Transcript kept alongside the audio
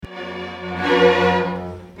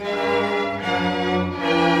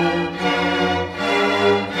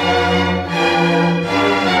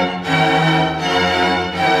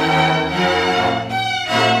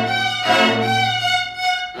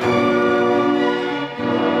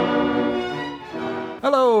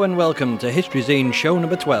Hello and welcome to History Zine show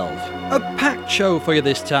number 12. A packed show for you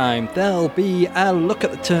this time. There'll be a look at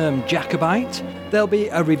the term Jacobite, there'll be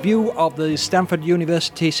a review of the Stanford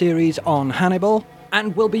University series on Hannibal,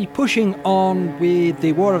 and we'll be pushing on with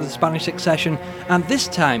the War of the Spanish Succession, and this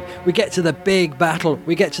time we get to the big battle.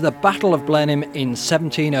 We get to the Battle of Blenheim in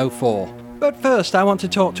 1704. But first, I want to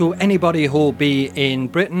talk to anybody who'll be in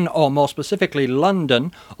Britain, or more specifically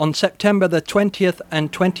London, on September the 20th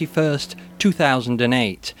and 21st,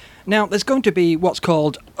 2008. Now, there's going to be what's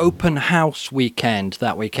called Open House Weekend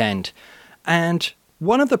that weekend. And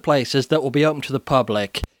one of the places that will be open to the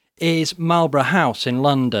public is Marlborough House in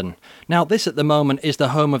London. Now, this at the moment is the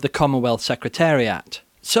home of the Commonwealth Secretariat.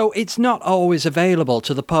 So it's not always available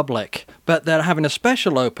to the public, but they're having a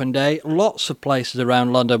special open day. Lots of places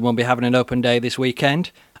around London will be having an open day this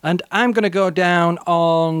weekend. And I'm going to go down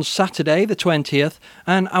on Saturday the 20th,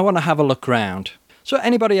 and I want to have a look round. So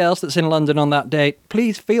anybody else that's in London on that date,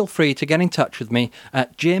 please feel free to get in touch with me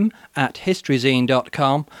at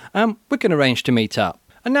jim@historyzine.com, and we can arrange to meet up.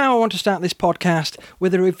 And now I want to start this podcast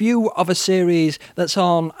with a review of a series that's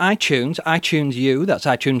on iTunes, iTunes U, that's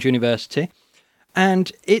iTunes University.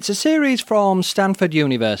 And it's a series from Stanford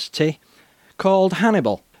University called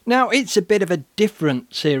Hannibal. Now, it's a bit of a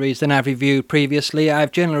different series than I've reviewed previously.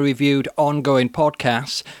 I've generally reviewed ongoing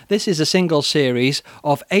podcasts. This is a single series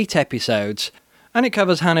of 8 episodes, and it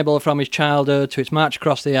covers Hannibal from his childhood to his march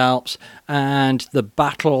across the Alps and the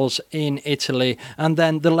battles in Italy, and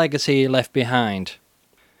then the legacy he left behind.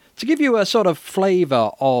 To give you a sort of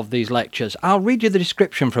flavour of these lectures, I'll read you the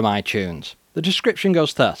description from iTunes. The description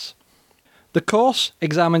goes thus. The course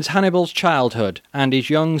examines Hannibal's childhood and his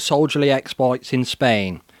young soldierly exploits in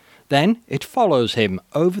Spain. Then it follows him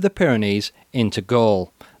over the Pyrenees into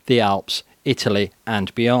Gaul, the Alps, Italy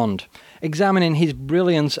and beyond, examining his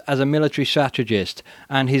brilliance as a military strategist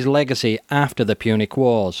and his legacy after the Punic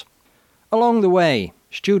Wars. Along the way,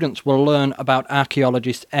 students will learn about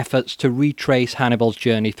archaeologists' efforts to retrace Hannibal's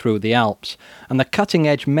journey through the Alps and the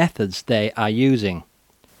cutting-edge methods they are using.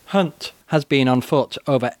 Hunt has been on foot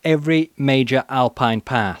over every major alpine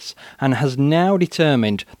pass and has now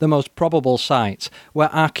determined the most probable sites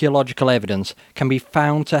where archaeological evidence can be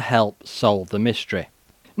found to help solve the mystery.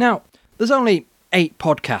 Now, there's only 8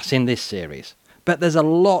 podcasts in this series, but there's a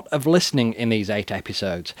lot of listening in these 8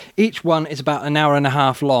 episodes. Each one is about an hour and a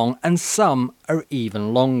half long, and some are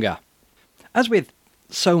even longer. As with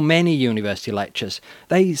so many university lectures,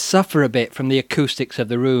 they suffer a bit from the acoustics of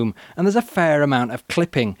the room, and there's a fair amount of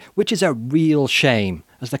clipping, which is a real shame,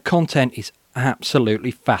 as the content is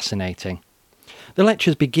absolutely fascinating. The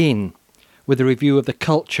lectures begin with a review of the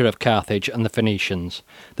culture of Carthage and the Phoenicians.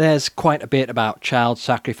 There's quite a bit about child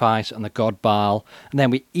sacrifice and the god Baal, and then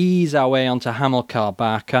we ease our way onto Hamilcar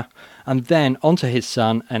Barca, and then onto his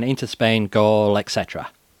son, and into Spain, Gaul, etc.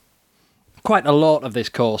 Quite a lot of this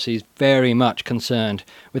course is very much concerned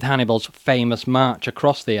with Hannibal's famous march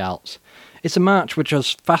across the Alps. It's a march which has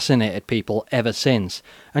fascinated people ever since,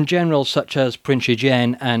 and generals such as Prince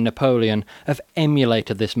Eugene and Napoleon have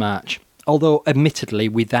emulated this march, although admittedly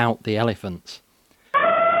without the elephants.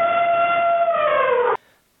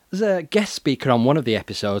 There's a guest speaker on one of the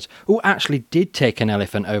episodes who actually did take an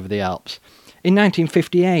elephant over the Alps in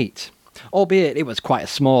 1958. Albeit it was quite a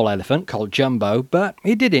small elephant called Jumbo, but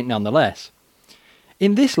he did it nonetheless.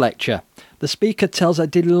 In this lecture, the speaker tells a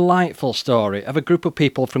delightful story of a group of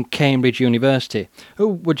people from Cambridge University who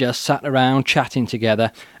were just sat around chatting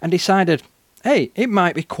together and decided, hey, it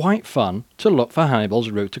might be quite fun to look for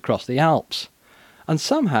Hannibal's route across the Alps. And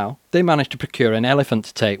somehow they managed to procure an elephant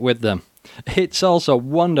to take with them. It's also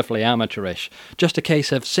wonderfully amateurish, just a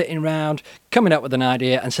case of sitting round, coming up with an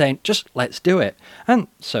idea and saying, just let's do it. And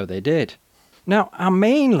so they did. Now, our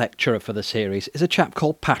main lecturer for the series is a chap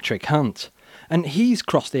called Patrick Hunt, and he's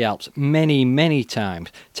crossed the Alps many, many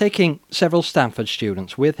times, taking several Stanford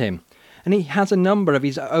students with him. And he has a number of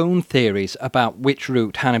his own theories about which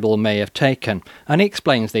route Hannibal may have taken, and he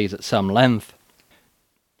explains these at some length.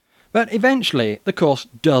 But eventually, the course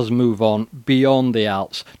does move on beyond the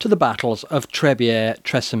Alps to the battles of Trebier,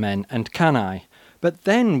 Tressamen and Cannae. But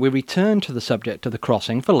then we return to the subject of the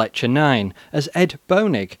crossing for Lecture 9, as Ed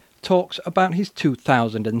Bonig talks about his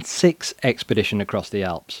 2006 expedition across the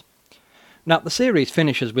Alps. Now, the series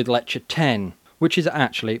finishes with Lecture 10, which is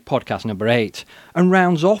actually podcast number 8, and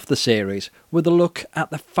rounds off the series with a look at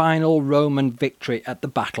the final Roman victory at the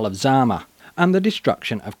Battle of Zama and the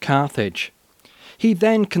destruction of Carthage. He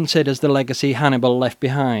then considers the legacy Hannibal left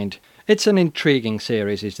behind. It's an intriguing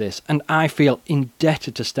series, is this, and I feel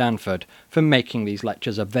indebted to Stanford for making these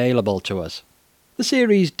lectures available to us. The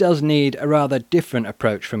series does need a rather different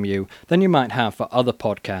approach from you than you might have for other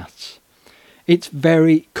podcasts. It's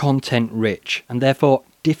very content-rich and therefore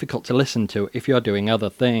difficult to listen to if you're doing other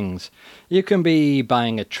things. You can be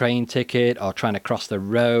buying a train ticket or trying to cross the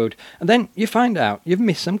road, and then you find out you've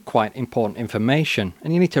missed some quite important information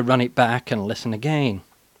and you need to run it back and listen again.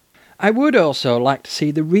 I would also like to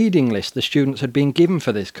see the reading list the students had been given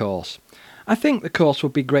for this course. I think the course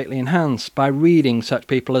would be greatly enhanced by reading such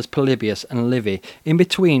people as Polybius and Livy in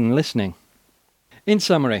between listening. In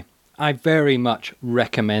summary, I very much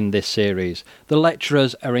recommend this series. The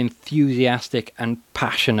lecturers are enthusiastic and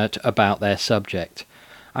passionate about their subject.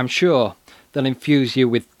 I'm sure they'll infuse you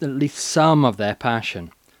with at least some of their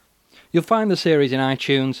passion. You'll find the series in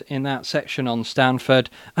iTunes in that section on Stanford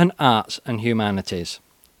and Arts and Humanities.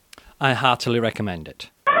 I heartily recommend it.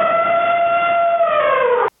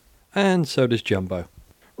 And so does Jumbo.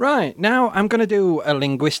 Right, now I'm going to do a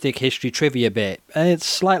linguistic history trivia bit. It's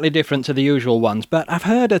slightly different to the usual ones, but I've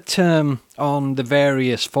heard a term on the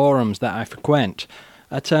various forums that I frequent,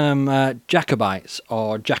 a term Jacobites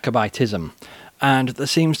or Jacobitism, and there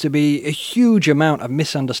seems to be a huge amount of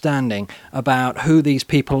misunderstanding about who these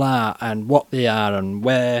people are and what they are and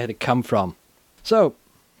where they come from. So,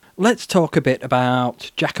 let's talk a bit about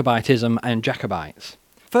Jacobitism and Jacobites.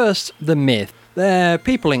 First, the myth. They're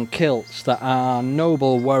people in kilts that are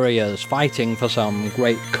noble warriors fighting for some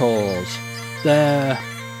great cause. They're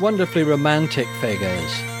wonderfully romantic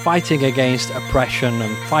figures, fighting against oppression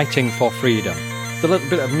and fighting for freedom. A little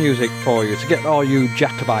bit of music for you to get all you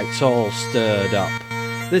Jacobites all stirred up.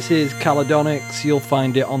 This is Caledonics. You'll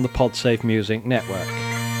find it on the Podsafe Music Network.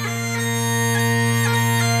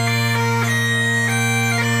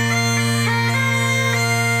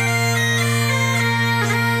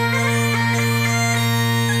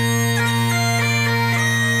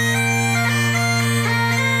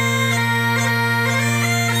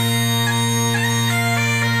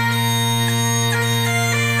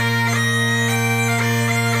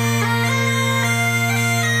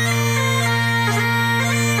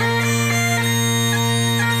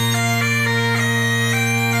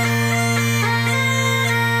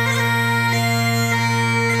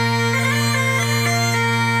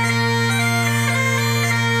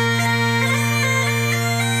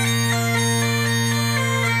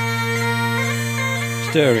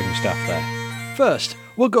 Stirring stuff there. First,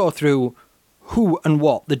 we'll go through who and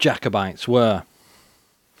what the Jacobites were.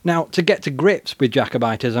 Now, to get to grips with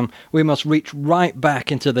Jacobitism, we must reach right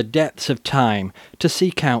back into the depths of time to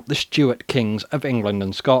seek out the Stuart kings of England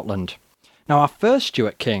and Scotland. Now, our first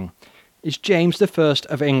Stuart king is James I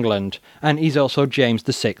of England, and he's also James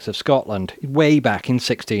VI of Scotland, way back in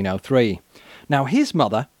 1603. Now, his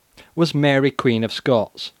mother was Mary Queen of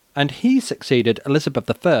Scots, and he succeeded Elizabeth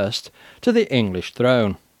I to the English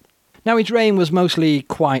throne. Now, his reign was mostly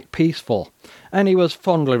quite peaceful, and he was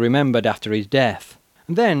fondly remembered after his death.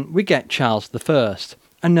 And then we get Charles I,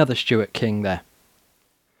 another Stuart king there.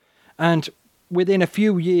 And within a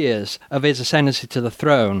few years of his ascendancy to the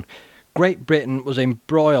throne, Great Britain was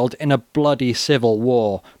embroiled in a bloody civil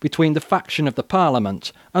war between the faction of the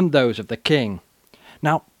Parliament and those of the king.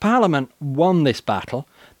 Now, Parliament won this battle.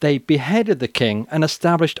 They beheaded the king and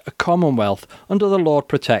established a commonwealth under the Lord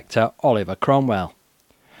Protector Oliver Cromwell.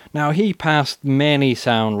 Now, he passed many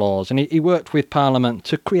sound laws, and he worked with Parliament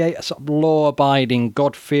to create a sort of law-abiding,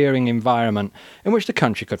 God-fearing environment in which the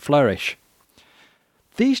country could flourish.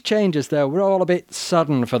 These changes, though, were all a bit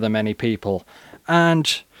sudden for the many people,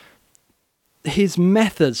 and his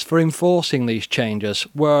methods for enforcing these changes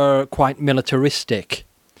were quite militaristic.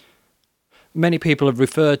 Many people have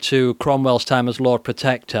referred to Cromwell's time as Lord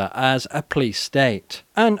Protector as a police state.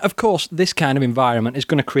 And, of course, this kind of environment is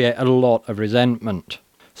going to create a lot of resentment.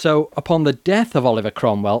 So, upon the death of Oliver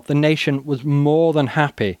Cromwell, the nation was more than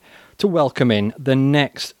happy to welcome in the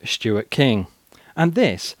next Stuart king. And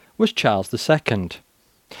this was Charles II.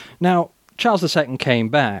 Now, Charles II came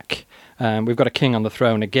back. We've got a king on the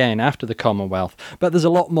throne again after the Commonwealth, but there's a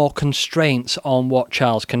lot more constraints on what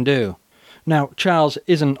Charles can do. Now, Charles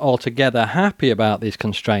isn't altogether happy about these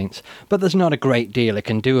constraints, but there's not a great deal he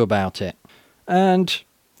can do about it. And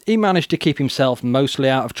he managed to keep himself mostly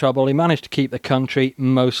out of trouble, he managed to keep the country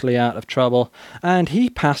mostly out of trouble, and he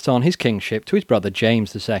passed on his kingship to his brother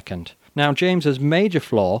James II. Now, James's major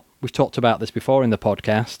flaw, we've talked about this before in the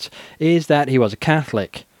podcasts, is that he was a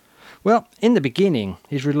Catholic. Well, in the beginning,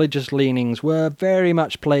 his religious leanings were very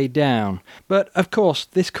much played down, but of course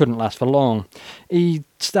this couldn't last for long. He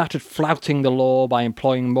started flouting the law by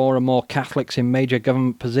employing more and more Catholics in major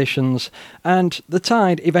government positions, and the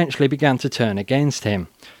tide eventually began to turn against him.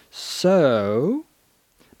 So,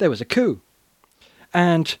 there was a coup.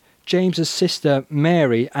 And James's sister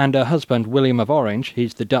Mary and her husband William of Orange,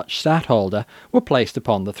 he's the Dutch stadtholder, were placed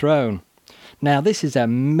upon the throne. Now, this is a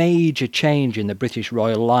major change in the British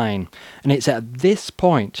royal line, and it's at this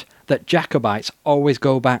point that Jacobites always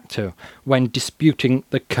go back to when disputing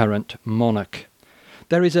the current monarch.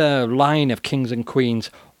 There is a line of kings and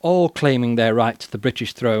queens all claiming their right to the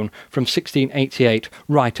British throne from 1688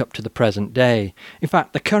 right up to the present day. In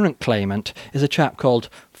fact, the current claimant is a chap called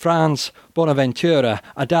Franz Bonaventura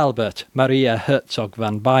Adalbert Maria Herzog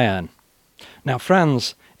van Bayern. Now,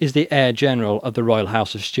 Franz is the heir general of the Royal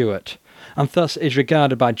House of Stuart, and thus is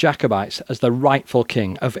regarded by Jacobites as the rightful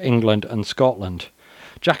king of England and Scotland.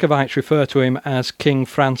 Jacobites refer to him as King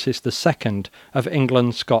Francis II of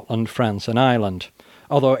England, Scotland, France and Ireland,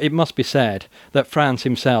 although it must be said that Franz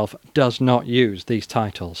himself does not use these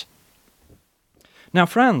titles. Now,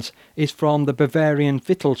 Franz is from the Bavarian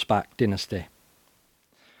Wittelsbach dynasty.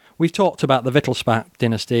 We've talked about the Wittelsbach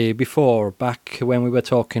dynasty before, back when we were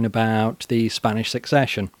talking about the Spanish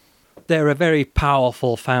succession. They're a very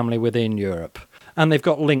powerful family within Europe, and they've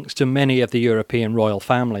got links to many of the European royal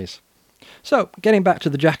families. So, getting back to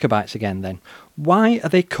the Jacobites again then, why are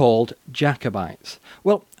they called Jacobites?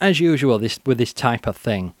 Well, as usual with this type of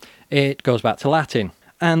thing, it goes back to Latin.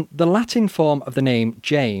 And the Latin form of the name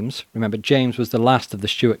James, remember James was the last of the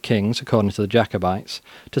Stuart kings, according to the Jacobites,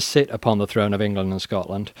 to sit upon the throne of England and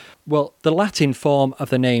Scotland. Well, the Latin form of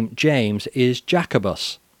the name James is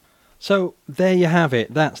Jacobus. So there you have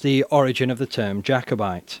it, that's the origin of the term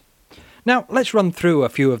Jacobite. Now let's run through a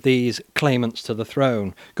few of these claimants to the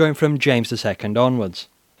throne, going from James II onwards.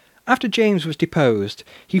 After James was deposed,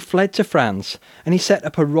 he fled to France and he set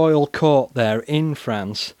up a royal court there in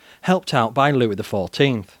France, helped out by Louis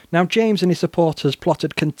XIV. Now James and his supporters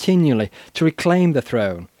plotted continually to reclaim the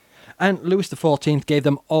throne, and Louis XIV gave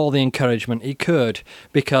them all the encouragement he could,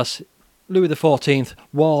 because Louis XIV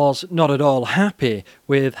was not at all happy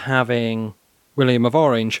with having William of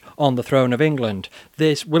Orange on the throne of England.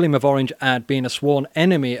 This William of Orange had been a sworn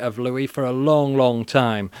enemy of Louis for a long, long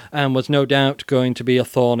time, and was no doubt going to be a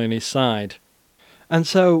thorn in his side. And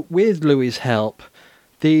so, with Louis's help,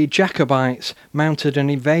 the Jacobites mounted an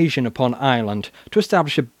invasion upon Ireland to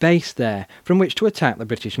establish a base there from which to attack the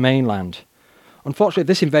British mainland. Unfortunately,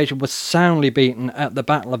 this invasion was soundly beaten at the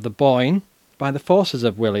Battle of the Boyne by the forces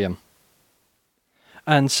of William.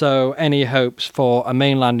 And so any hopes for a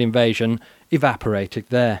mainland invasion evaporated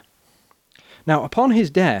there. Now, upon his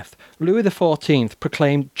death, Louis XIV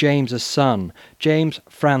proclaimed James's son, James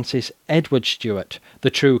Francis Edward Stuart, the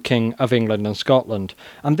true King of England and Scotland,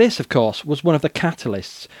 and this, of course, was one of the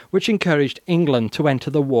catalysts which encouraged England to enter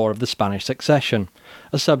the War of the Spanish Succession,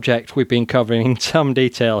 a subject we've been covering in some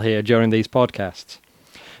detail here during these podcasts.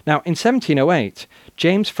 Now, in 1708,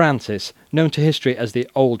 James Francis, known to history as the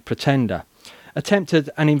Old Pretender, attempted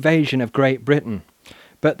an invasion of Great Britain,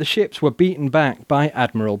 but the ships were beaten back by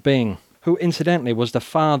Admiral Byng, who incidentally was the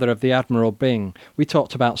father of the Admiral Byng we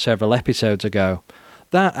talked about several episodes ago.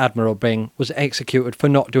 That Admiral Byng was executed for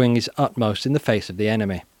not doing his utmost in the face of the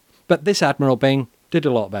enemy. But this Admiral Byng did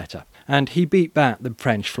a lot better, and he beat back the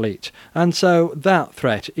French fleet, and so that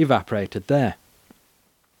threat evaporated there.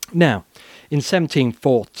 Now, in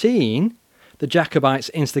 1714, the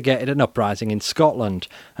Jacobites instigated an uprising in Scotland,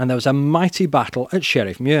 and there was a mighty battle at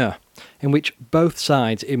Sheriffmuir, in which both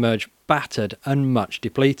sides emerged battered and much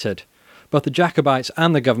depleted. Both the Jacobites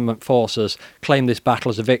and the government forces claimed this battle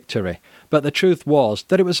as a victory, but the truth was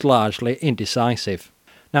that it was largely indecisive.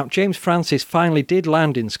 Now, James Francis finally did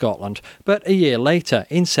land in Scotland, but a year later,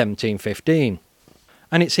 in 1715.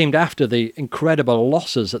 And it seemed after the incredible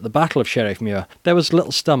losses at the Battle of Sheriffmuir, there was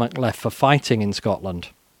little stomach left for fighting in Scotland.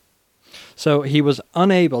 So he was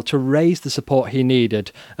unable to raise the support he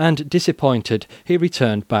needed, and disappointed, he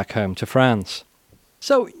returned back home to France.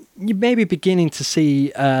 So you may be beginning to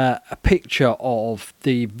see a picture of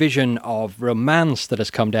the vision of romance that has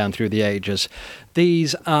come down through the ages.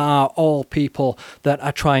 These are all people that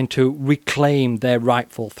are trying to reclaim their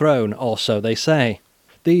rightful throne, or so they say.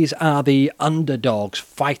 These are the underdogs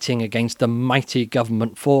fighting against the mighty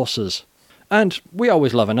government forces. And we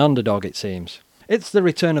always love an underdog, it seems. It's the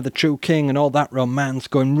return of the true king and all that romance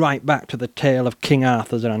going right back to the tale of King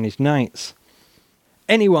Arthur and his knights.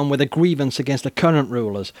 Anyone with a grievance against the current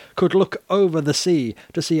rulers could look over the sea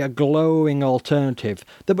to see a glowing alternative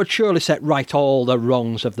that would surely set right all the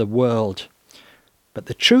wrongs of the world. But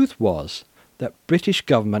the truth was that British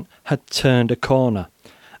government had turned a corner,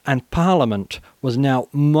 and Parliament was now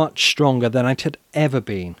much stronger than it had ever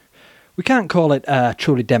been. We can't call it a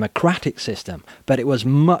truly democratic system, but it was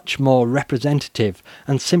much more representative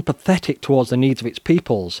and sympathetic towards the needs of its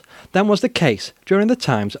peoples than was the case during the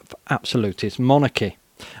times of absolutist monarchy,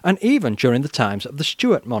 and even during the times of the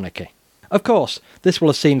Stuart monarchy. Of course, this will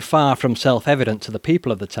have seemed far from self-evident to the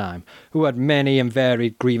people of the time, who had many and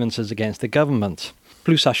varied grievances against the government.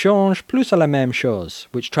 Plus ça change, plus c'est la même chose,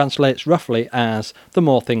 which translates roughly as, the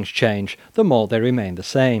more things change, the more they remain the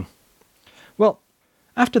same. Well,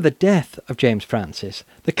 after the death of James Francis,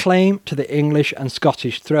 the claim to the English and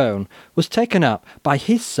Scottish throne was taken up by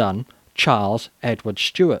his son, Charles Edward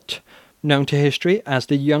Stuart, known to history as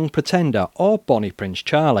the Young Pretender or Bonnie Prince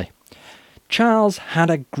Charlie. Charles had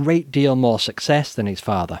a great deal more success than his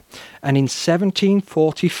father, and in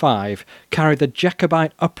 1745 carried the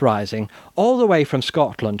Jacobite uprising all the way from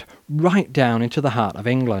Scotland right down into the heart of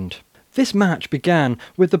England. This march began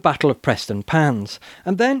with the Battle of Preston Pans,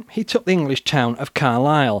 and then he took the English town of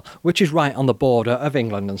Carlisle, which is right on the border of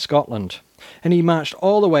England and Scotland, and he marched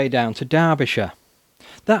all the way down to Derbyshire.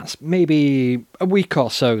 That's maybe a week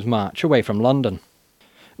or so's march away from London.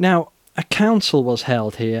 Now, a council was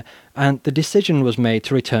held here, and the decision was made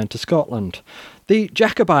to return to Scotland. The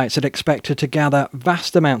Jacobites had expected to gather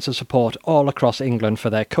vast amounts of support all across England for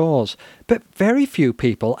their cause, but very few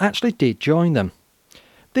people actually did join them.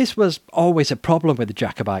 This was always a problem with the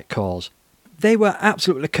Jacobite cause. They were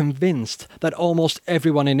absolutely convinced that almost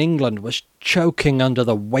everyone in England was choking under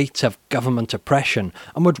the weight of government oppression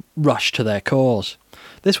and would rush to their cause.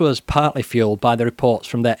 This was partly fuelled by the reports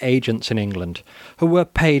from their agents in England, who were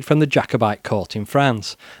paid from the Jacobite court in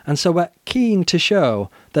France, and so were keen to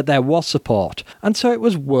show that there was support, and so it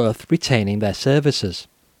was worth retaining their services.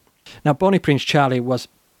 Now, Bonnie Prince Charlie was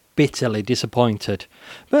bitterly disappointed,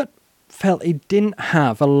 but felt he didn't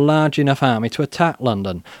have a large enough army to attack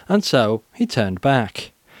London, and so he turned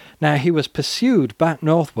back. Now, he was pursued back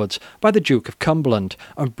northwards by the Duke of Cumberland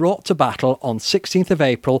and brought to battle on 16th of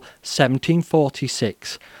April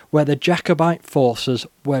 1746, where the Jacobite forces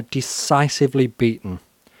were decisively beaten.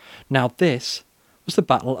 Now, this was the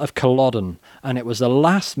Battle of Culloden, and it was the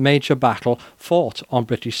last major battle fought on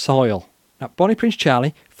British soil. Now, Bonnie Prince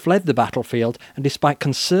Charlie fled the battlefield, and despite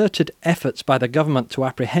concerted efforts by the government to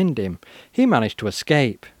apprehend him, he managed to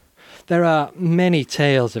escape. There are many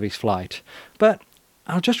tales of his flight, but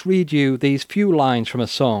I'll just read you these few lines from a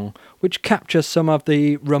song which capture some of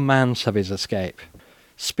the romance of his escape.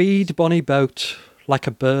 Speed, bonny boat, like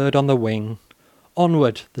a bird on the wing,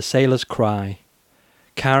 onward the sailors cry,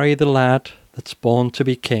 carry the lad that's born to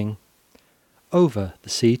be king, over the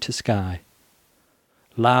sea to sky.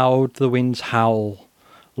 Loud the winds howl,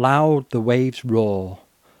 loud the waves roar,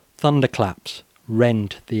 thunderclaps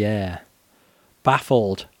rend the air.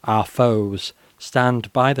 Baffled our foes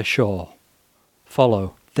stand by the shore,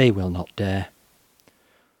 follow they will not dare.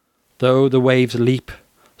 Though the waves leap,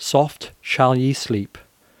 soft shall ye sleep,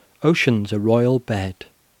 ocean's a royal bed.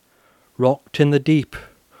 Rocked in the deep,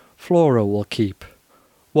 Flora will keep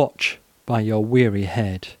watch by your weary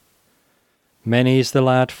head. Many's the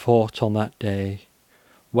lad fought on that day,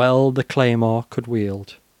 well the claymore could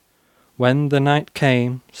wield. When the night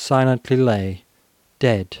came, silently lay,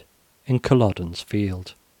 dead in Culloden's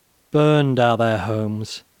field. Burned are their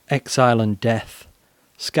homes, exile and death,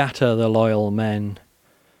 scatter the loyal men.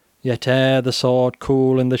 Yet ere the sword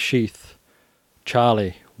cool in the sheath,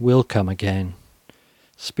 Charlie will come again.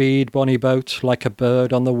 Speed, bonny boat, like a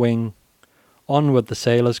bird on the wing, onward the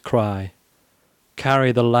sailors cry,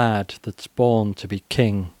 carry the lad that's born to be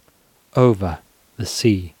king, over the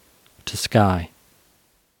sea to sky.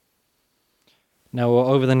 Now,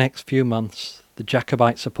 over the next few months, the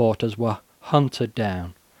Jacobite supporters were hunted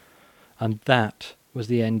down, and that was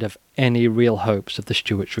the end of any real hopes of the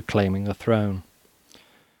Stuarts reclaiming the throne.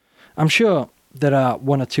 I'm sure there are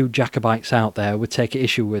one or two Jacobites out there who would take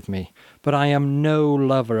issue with me, but I am no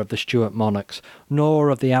lover of the Stuart monarchs, nor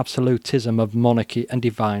of the absolutism of monarchy and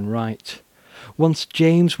divine right. Once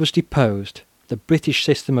James was deposed, the British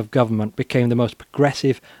system of government became the most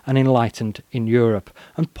progressive and enlightened in Europe,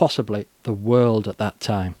 and possibly the world at that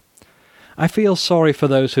time. I feel sorry for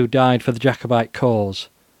those who died for the Jacobite cause,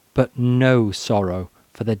 but no sorrow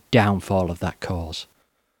for the downfall of that cause.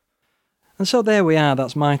 And so there we are,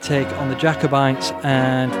 that's my take on the Jacobites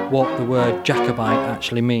and what the word Jacobite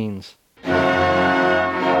actually means.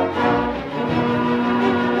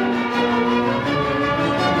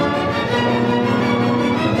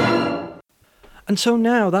 And so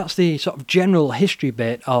now that's the sort of general history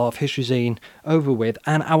bit of History Zine over with,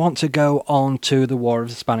 and I want to go on to the War of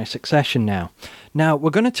the Spanish Succession now. Now, we're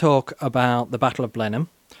going to talk about the Battle of Blenheim.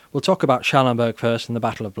 We'll talk about Schallenberg first and the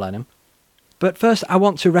Battle of Blenheim. But first, I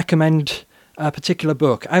want to recommend a particular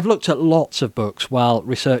book. I've looked at lots of books while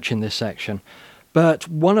researching this section, but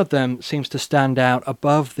one of them seems to stand out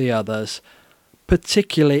above the others,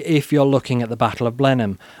 particularly if you're looking at the Battle of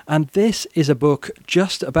Blenheim. And this is a book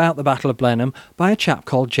just about the Battle of Blenheim by a chap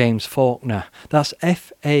called James Faulkner. That's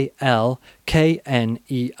Falkner.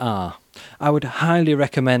 I would highly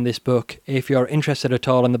recommend this book if you're interested at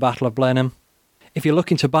all in the Battle of Blenheim. If you're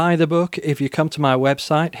looking to buy the book, if you come to my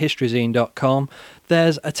website, historyzine.com,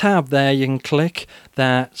 there's a tab there you can click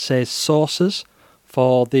that says Sources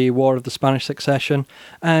for the War of the Spanish Succession,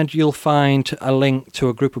 and you'll find a link to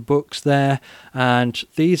a group of books there, and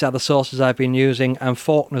these are the sources I've been using, and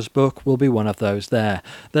Faulkner's book will be one of those there.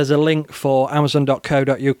 There's a link for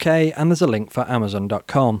amazon.co.uk, and there's a link for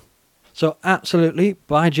amazon.com. So absolutely,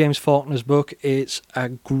 buy James Faulkner's book. It's a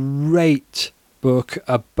great book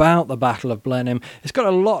about the Battle of Blenheim. It's got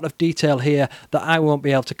a lot of detail here that I won't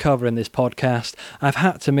be able to cover in this podcast. I've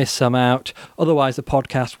had to miss some out, otherwise the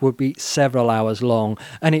podcast would be several hours long,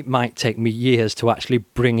 and it might take me years to actually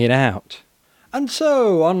bring it out. And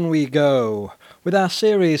so on we go with our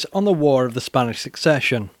series on the War of the Spanish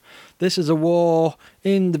Succession. This is a war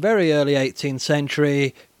in the very early 18th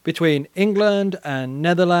century between England and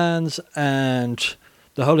Netherlands and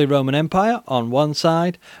the Holy Roman Empire on one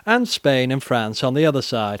side, and Spain and France on the other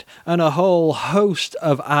side, and a whole host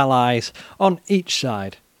of allies on each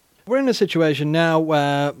side. We're in a situation now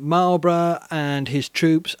where Marlborough and his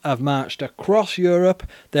troops have marched across Europe.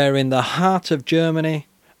 They're in the heart of Germany,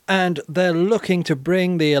 and they're looking to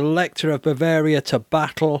bring the Elector of Bavaria to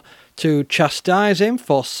battle to chastise him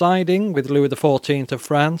for siding with Louis XIV of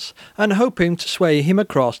France and hoping to sway him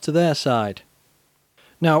across to their side.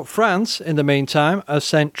 Now, France, in the meantime, has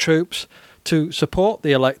sent troops to support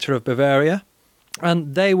the Elector of Bavaria,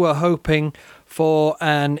 and they were hoping for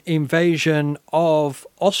an invasion of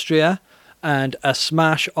Austria and a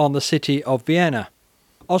smash on the city of Vienna.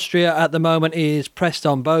 Austria at the moment is pressed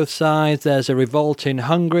on both sides. There's a revolt in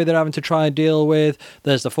Hungary they're having to try and deal with.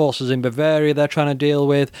 There's the forces in Bavaria they're trying to deal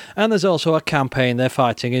with. And there's also a campaign they're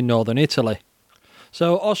fighting in northern Italy.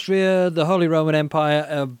 So Austria, the Holy Roman Empire,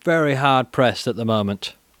 are very hard pressed at the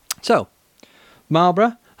moment. So,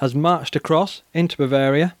 Marlborough has marched across into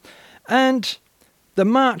Bavaria, and the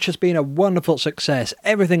march has been a wonderful success.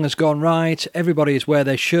 Everything has gone right, everybody is where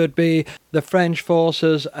they should be. The French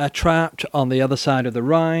forces are trapped on the other side of the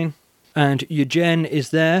Rhine, and Eugene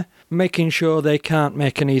is there, making sure they can't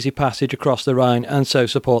make an easy passage across the Rhine and so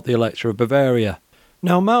support the Elector of Bavaria.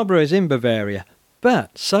 Now, Marlborough is in Bavaria,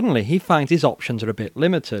 but suddenly he finds his options are a bit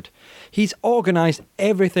limited. He's organised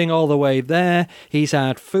everything all the way there. He's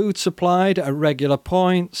had food supplied at regular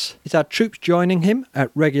points. He's had troops joining him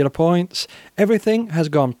at regular points. Everything has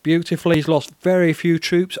gone beautifully. He's lost very few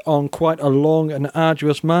troops on quite a long and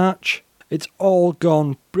arduous march. It's all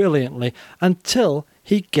gone brilliantly until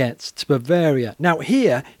he gets to Bavaria. Now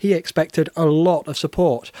here he expected a lot of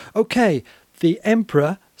support. Okay, the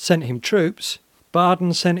Emperor sent him troops.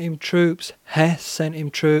 Baden sent him troops, Hesse sent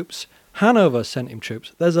him troops, Hanover sent him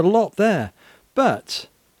troops. There's a lot there. But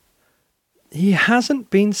he hasn't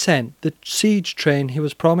been sent the siege train he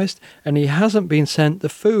was promised, and he hasn't been sent the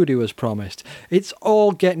food he was promised. It's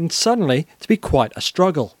all getting suddenly to be quite a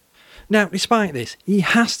struggle. Now, despite this, he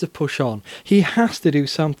has to push on. He has to do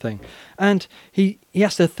something. And he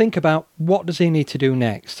has to think about what does he need to do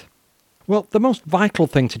next. Well, the most vital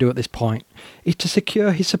thing to do at this point is to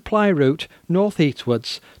secure his supply route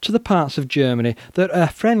northeastwards to the parts of Germany that are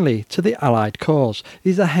friendly to the Allied cause.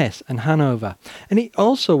 These are Hesse and Hanover. And he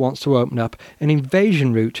also wants to open up an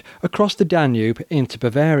invasion route across the Danube into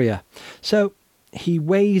Bavaria. So he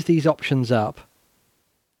weighs these options up.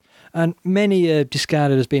 And many are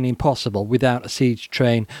discarded as being impossible without a siege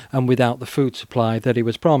train and without the food supply that he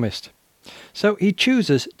was promised. So he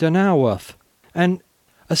chooses Donauwörth, and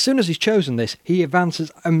as soon as he's chosen this, he advances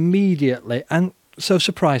immediately and so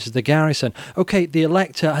surprises the garrison. Okay, the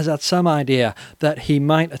Elector has had some idea that he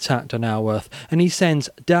might attack Donauwörth, and he sends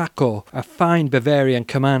Daco, a fine Bavarian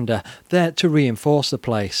commander, there to reinforce the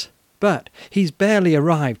place. But he's barely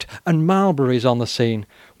arrived, and Marlborough is on the scene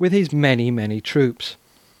with his many, many troops.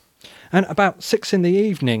 And about 6 in the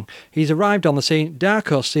evening, he's arrived on the scene,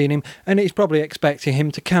 Daco's seen him, and he's probably expecting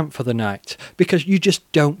him to camp for the night, because you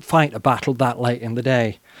just don't fight a battle that late in the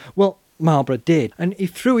day. Well, Marlborough did, and he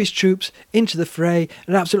threw his troops into the fray,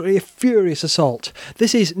 and absolutely a furious assault.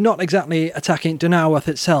 This is not exactly attacking Donauwörth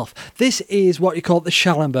itself. This is what you call the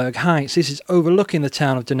Schallenberg Heights. This is overlooking the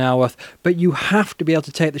town of Donauwörth, but you have to be able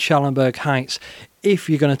to take the Schallenberg Heights if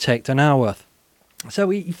you're going to take Donauwörth.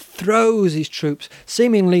 So he throws his troops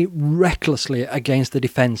seemingly recklessly against the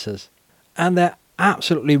defences, and they're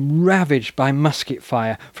absolutely ravaged by musket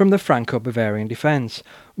fire from the Franco-Bavarian defence.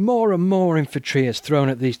 more and more infantry is thrown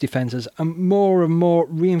at these defences, and more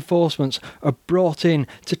reinforcements are brought in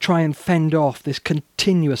to try and fend off this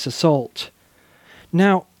continuous assault.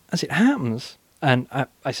 Now, as it happens, and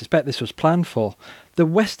I suspect this was planned for, the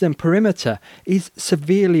western perimeter is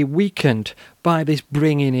severely weakened by this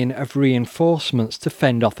bringing in of reinforcements to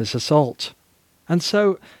fend off this assault. And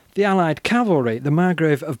so the Allied cavalry, the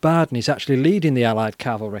Margrave of Baden is actually leading the Allied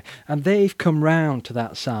cavalry, and they've come round to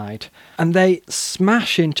that side, and they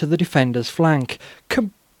smash into the defenders' flank,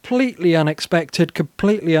 completely unexpected,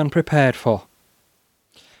 completely unprepared for.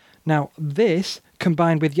 Now this,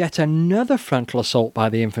 combined with yet another frontal assault by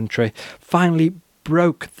the infantry, finally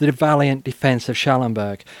broke the valiant defence of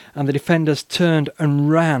Schallenberg, and the defenders turned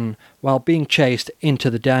and ran while being chased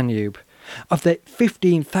into the Danube. Of the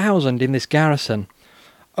 15,000 in this garrison,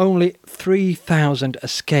 only 3,000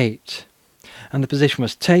 escaped, and the position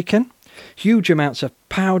was taken. Huge amounts of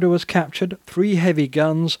powder was captured, 3 heavy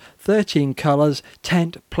guns, 13 colours,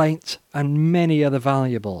 tent, plates, and many other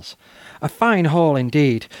valuables. A fine haul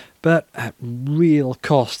indeed, but at real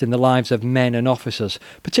cost in the lives of men and officers,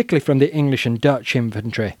 particularly from the English and Dutch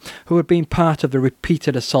infantry, who had been part of the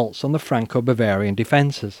repeated assaults on the Franco-Bavarian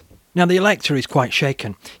defences. Now the Elector is quite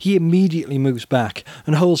shaken. He immediately moves back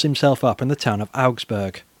and holds himself up in the town of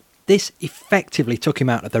Augsburg. This effectively took him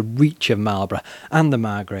out of the reach of Marlborough and the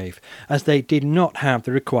Margrave, as they did not have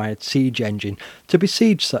the required siege engine to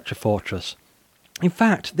besiege such a fortress. In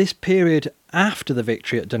fact, this period after the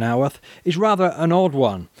victory at Donauworth is rather an odd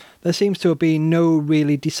one. There seems to have been no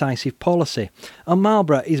really decisive policy, and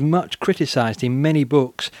Marlborough is much criticised in many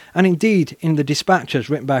books, and indeed in the dispatches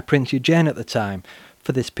written by Prince Eugene at the time,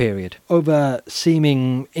 for this period, over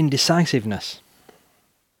seeming indecisiveness.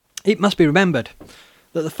 It must be remembered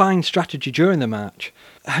that the fine strategy during the march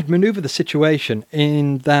had manoeuvred the situation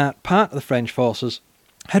in that part of the French forces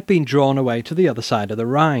had been drawn away to the other side of the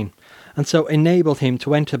Rhine, and so enabled him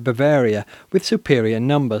to enter Bavaria with superior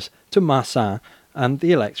numbers to Marsin and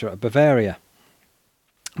the Electorate of Bavaria.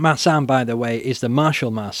 Marsin, by the way, is the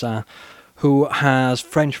Marshal Marsin, who has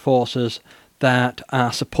French forces that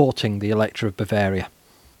are supporting the Elector of Bavaria.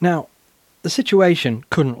 Now, the situation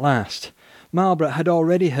couldn't last. Marlborough had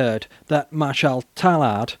already heard that Marshal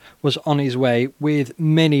Tallard was on his way with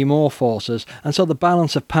many more forces, and so the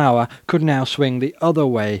balance of power could now swing the other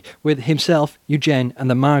way, with himself, Eugene, and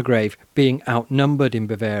the Margrave being outnumbered in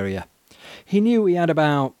Bavaria. He knew he had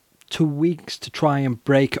about 2 weeks to try and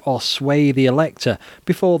break or sway the Elector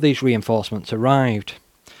before these reinforcements arrived.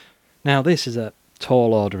 Now, this is a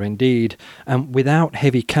tall order indeed, and without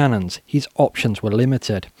heavy cannons, his options were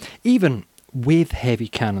limited. Even with heavy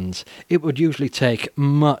cannons, it would usually take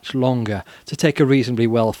much longer to take a reasonably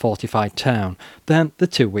well-fortified town than the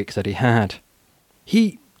 2 weeks that he had.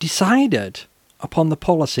 He decided upon the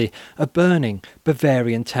policy of burning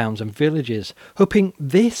Bavarian towns and villages, hoping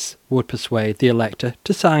this would persuade the Elector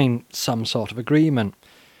to sign some sort of agreement.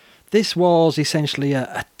 This was essentially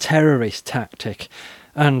a terrorist tactic,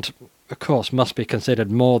 and of course must be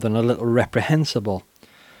considered more than a little reprehensible.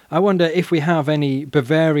 I wonder if we have any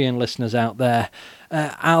Bavarian listeners out there.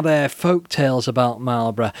 Are there folk tales about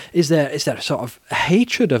Marlborough? Is there a sort of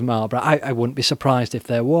hatred of Marlborough? I wouldn't be surprised if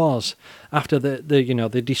there was, after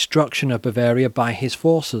the destruction of Bavaria by his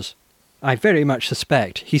forces. I very much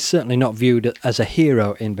suspect he's certainly not viewed as a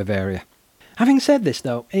hero in Bavaria. Having said this,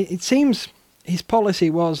 though, it seems his policy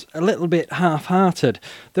was a little bit half-hearted.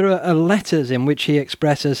 There are letters in which he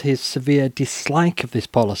expresses his severe dislike of this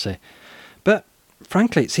policy. But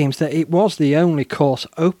frankly, it seems that it was the only course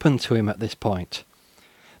open to him at this point.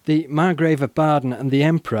 The Margrave of Baden and the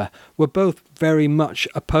Emperor were both very much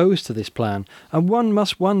opposed to this plan, and one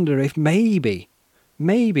must wonder if maybe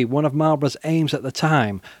one of Marlborough's aims at the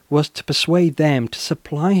time was to persuade them to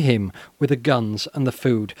supply him with the guns and the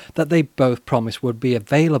food that they both promised would be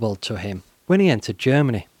available to him when he entered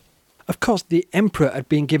Germany. Of course, the Emperor had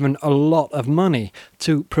been given a lot of money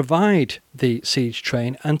to provide the siege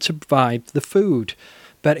train and to provide the food,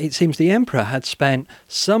 but it seems the Emperor had spent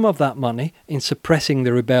some of that money in suppressing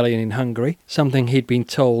the rebellion in Hungary, something he'd been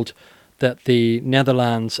told that the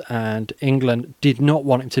Netherlands and England did not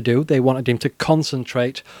want him to do. They wanted him to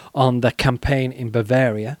concentrate on the campaign in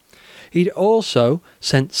Bavaria. He'd also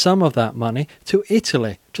sent some of that money to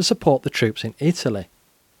Italy to support the troops in Italy.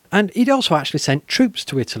 And he'd also actually sent troops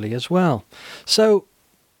to Italy as well. So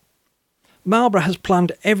Marlborough has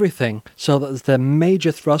planned everything so that the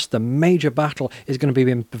major thrust, the major battle is going to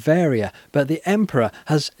be in Bavaria, but the Emperor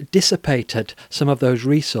has dissipated some of those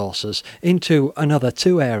resources into another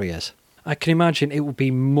 2 areas. I can imagine it would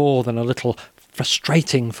be more than a little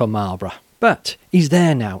frustrating for Marlborough. But he's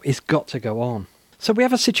there now, it's got to go on. So we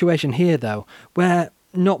have a situation here, though, where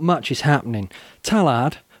not much is happening.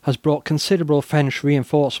 Tallard has brought considerable French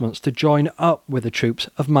reinforcements to join up with the troops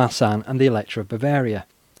of Marsan and the Elector of Bavaria.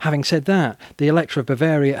 Having said that, the Elector of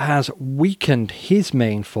Bavaria has weakened his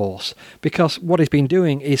main force because what he's been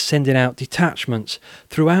doing is sending out detachments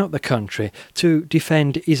throughout the country to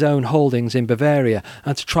defend his own holdings in Bavaria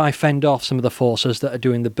and to try fend off some of the forces that are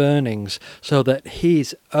doing the burnings so that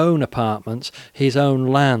his own apartments, his own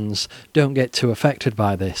lands, don't get too affected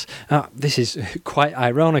by this. This is quite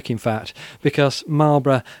ironic, in fact, because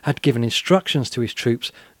Marlborough had given instructions to his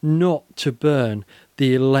troops not to burn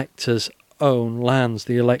the Elector's own lands,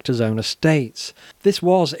 the Elector's own estates. This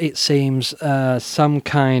was, it seems, some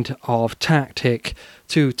kind of tactic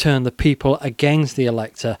to turn the people against the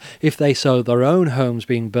Elector. If they saw their own homes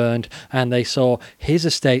being burned and they saw his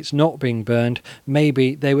estates not being burned,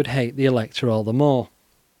 maybe they would hate the Elector all the more.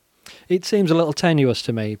 It seems a little tenuous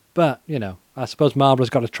to me, but, I suppose Marlborough's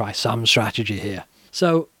got to try some strategy here.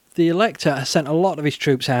 So the Elector has sent a lot of his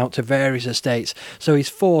troops out to various estates, so his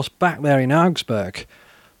force back there in Augsburg,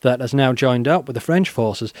 that has now joined up with the French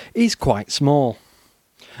forces, is quite small.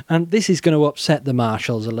 And this is going to upset the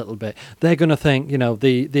marshals a little bit. They're going to think,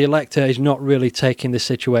 the Elector is not really taking this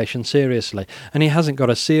situation seriously, and he hasn't got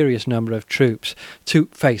a serious number of troops to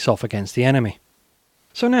face off against the enemy.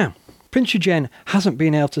 So now, Prince Eugene hasn't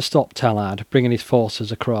been able to stop Tallard bringing his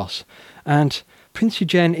forces across, and Prince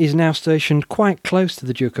Eugene is now stationed quite close to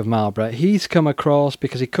the Duke of Marlborough. He's come across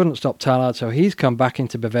because he couldn't stop Tallard, so he's come back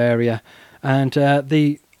into Bavaria, and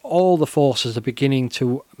all the forces are beginning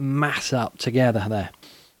to mass up together there.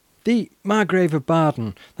 The Margrave of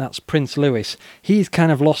Baden, that's Prince Louis, he's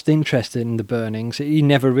kind of lost interest in the burnings. He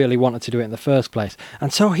never really wanted to do it in the first place.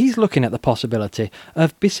 And so he's looking at the possibility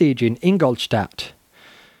of besieging Ingolstadt.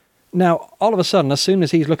 Now, all of a sudden, as soon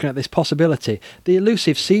as he's looking at this possibility, the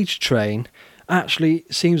elusive siege train actually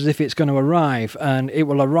seems as if it's going to arrive, and it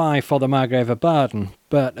will arrive for the Margrave of Baden,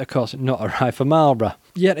 but of course not arrive for Marlborough.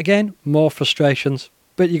 Yet again, more frustrations,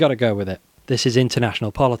 but you got to go with it. This is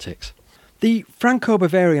international politics. The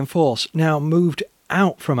Franco-Bavarian force now moved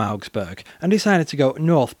out from Augsburg and decided to go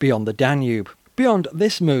north beyond the Danube. Beyond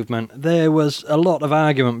this movement, there was a lot of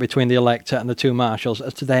argument between the Elector and the two marshals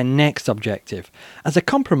as to their next objective. As a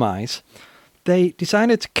compromise, they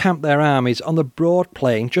decided to camp their armies on the broad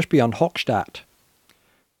plain just beyond Hochstadt.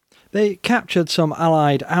 They captured some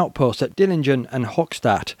Allied outposts at Dillingen and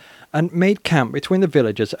Hochstadt and made camp between the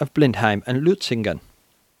villages of Blindheim and Lutzingen.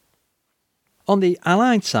 On the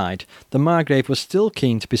Allied side, the Margrave was still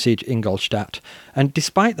keen to besiege Ingolstadt, and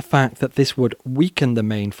despite the fact that this would weaken the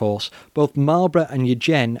main force, both Marlborough and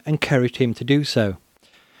Eugene encouraged him to do so.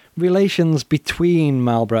 Relations between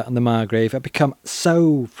Marlborough and the Margrave had become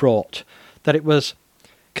so fraught that it was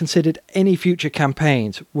considered any future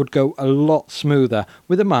campaigns would go a lot smoother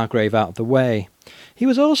with the Margrave out of the way. He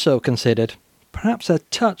was also considered perhaps a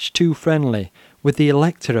touch too friendly with the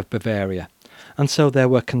Elector of Bavaria, and so there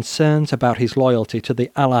were concerns about his loyalty to the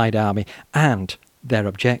Allied army and their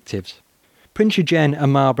objectives. Prince Eugene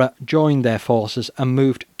and Marlborough joined their forces and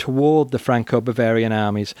moved toward the Franco-Bavarian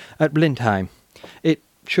armies at Blindheim. It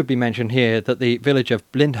should be mentioned here that the village of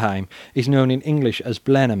Blindheim is known in English as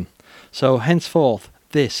Blenheim, so henceforth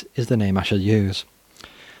this is the name I shall use.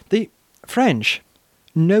 The French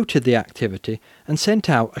noted the activity and sent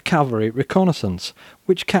out a cavalry reconnaissance,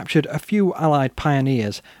 which captured a few Allied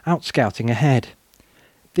pioneers out scouting ahead.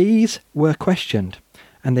 These were questioned,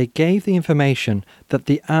 and they gave the information that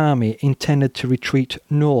the army intended to retreat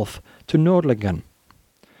north to Nordlingen.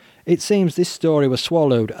 It seems this story was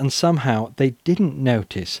swallowed, and somehow they didn't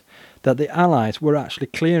notice that the Allies were actually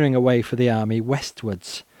clearing a way for the army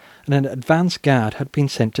westwards, and an advance guard had been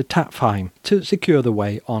sent to Tapfheim to secure the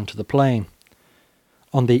way onto the plain.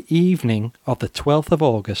 On the evening of the 12th of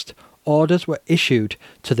August, orders were issued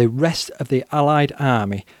to the rest of the Allied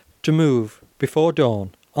army to move before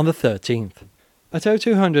dawn on the 13th. At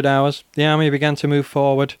 0200 hours, the army began to move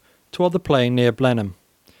forward toward the plain near Blenheim.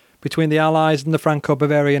 Between the Allies and the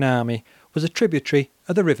Franco-Bavarian army was a tributary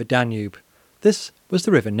of the river Danube. This was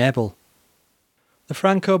the river Nebel. The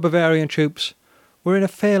Franco-Bavarian troops were in a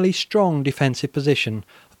fairly strong defensive position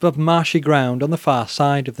above marshy ground on the far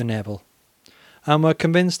side of the Nebel, and were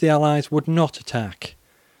convinced the Allies would not attack.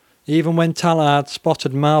 Even when Tallard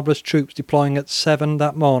spotted Marlborough's troops deploying at 7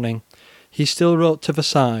 that morning, he still wrote to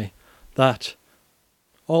Versailles that,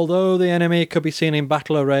 although the enemy could be seen in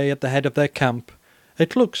battle array at the head of their camp,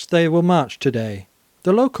 it looks they will march today.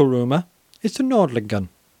 The local rumour is to Nordlingen.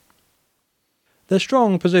 Their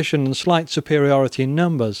strong position and slight superiority in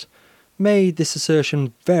numbers made this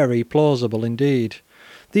assertion very plausible indeed.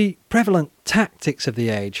 The prevalent tactics of the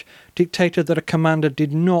age dictated that a commander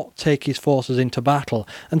did not take his forces into battle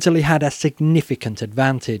until he had a significant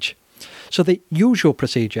advantage. So the usual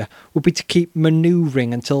procedure would be to keep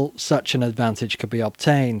manoeuvring until such an advantage could be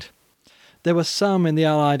obtained. There were some in the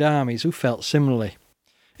Allied armies who felt similarly.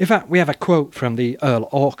 In fact, we have a quote from the Earl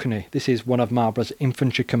Orkney, this is one of Marlborough's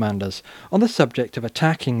infantry commanders, on the subject of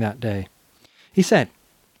attacking that day. He said,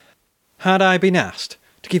 "Had I been asked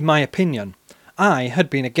to give my opinion, I had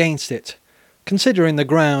been against it, considering the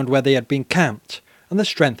ground where they had been camped and the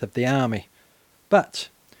strength of the army. But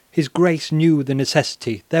His Grace knew the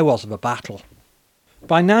necessity there was of a battle."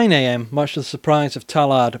 By 9 a.m, much to the surprise of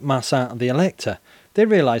Tallard, Marsin and the Elector, they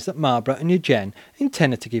realised that Marlborough and Eugene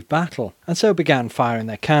intended to give battle, and so began firing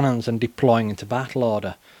their cannons and deploying into battle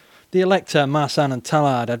order. The Elector, Marsin and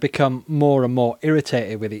Tallard had become more and more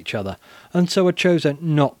irritated with each other, and so had chosen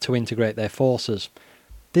not to integrate their forces.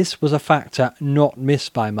 This was a factor not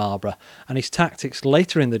missed by Marlborough, and his tactics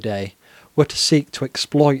later in the day were to seek to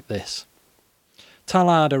exploit this.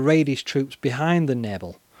 Tallard arrayed his troops behind the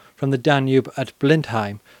Nebel, from the Danube at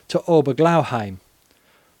Blindheim to Oberglauheim.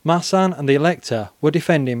 Marsin and the Elector were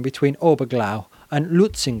defending between Oberglau and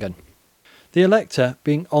Lutzingen, the Elector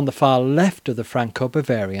being on the far left of the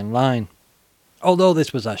Franco-Bavarian line. Although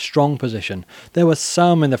this was a strong position, there were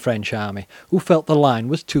some in the French army who felt the line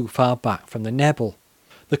was too far back from the Nebel.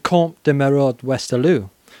 The Comte de Merode-Westerloo,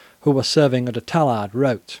 who was serving under Tallard,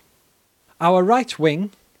 wrote, "Our right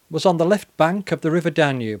wing was on the left bank of the river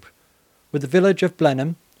Danube, with the village of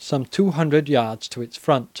Blenheim some 200 yards to its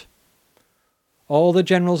front. All the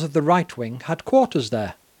generals of the right wing had quarters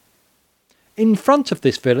there. In front of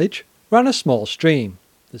this village ran a small stream,"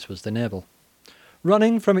 this was the Nebel,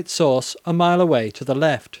 "running from its source a mile away to the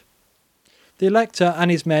left. The Elector and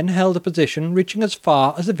his men held a position reaching as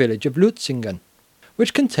far as the village of Lutzingen,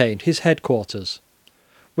 which contained his headquarters,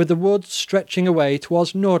 with the woods stretching away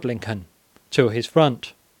towards Nordlingen, to his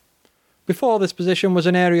front. Before this position was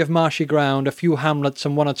an area of marshy ground, a few hamlets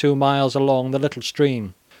and 1 or 2 miles along the little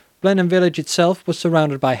stream. Blenheim village itself was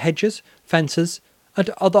surrounded by hedges, fences,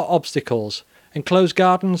 and other obstacles, enclosed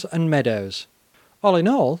gardens and meadows. All in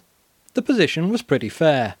all, the position was pretty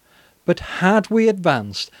fair, but had we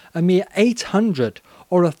advanced a mere 800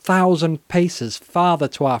 or 1,000 paces farther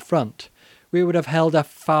to our front, we would have held a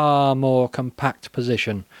far more compact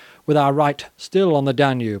position, with our right still on the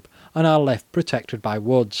Danube and our left protected by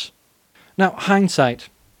woods." Now, hindsight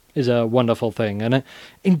is a wonderful thing, and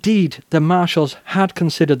indeed the marshals had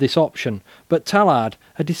considered this option, but Tallard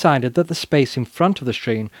had decided that the space in front of the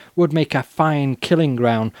stream would make a fine killing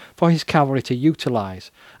ground for his cavalry to utilise,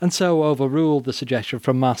 and so overruled the suggestion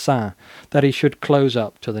from Marsin that he should close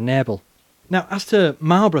up to the Nebel. Now, as to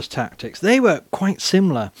Marlborough's tactics, they were quite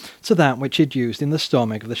similar to that which he'd used in the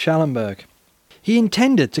storming of the Schallenberg. He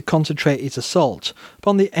intended to concentrate his assault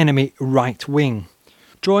upon the enemy right wing,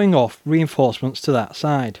 drawing off reinforcements to that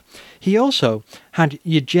side. He also had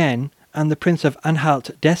Eugene and the Prince of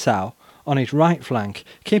Anhalt-Dessau on his right flank,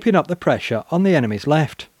 keeping up the pressure on the enemy's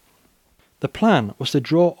left. The plan was to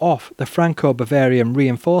draw off the Franco-Bavarian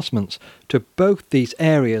reinforcements to both these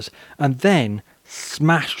areas and then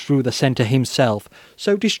smash through the centre himself,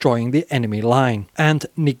 so destroying the enemy line and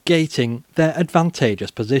negating their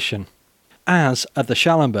advantageous position. As at the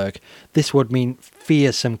Schallenberg, this would mean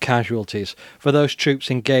fearsome casualties for those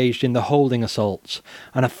troops engaged in the holding assaults,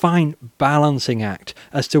 and a fine balancing act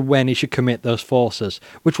as to when he should commit those forces,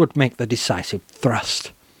 which would make the decisive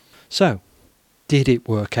thrust. So, did it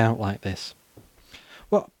work out like this?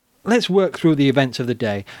 Well, let's work through the events of the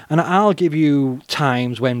day, and I'll give you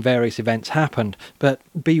times when various events happened, but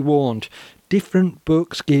be warned, different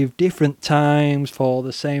books give different times for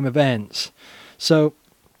the same events. So,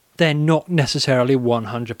 they're not necessarily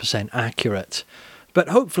 100% accurate, but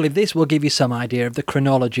hopefully this will give you some idea of the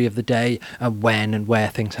chronology of the day and when and where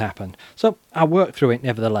things happened. So I'll work through it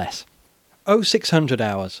nevertheless. 0600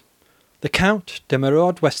 hours. The Count de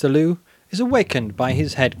Merode-Westerloo is awakened by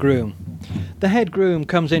his head groom. The head groom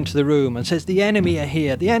comes into the room and says, "The enemy are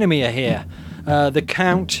here, the enemy are here." The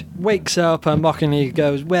Count wakes up and mockingly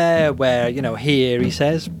goes, where, here, he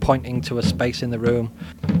says, pointing to a space in the room.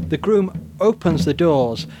 The groom opens the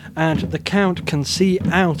doors and the Count can see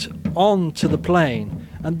out onto the plain,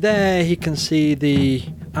 and there he can see the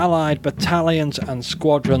Allied battalions and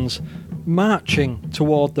squadrons marching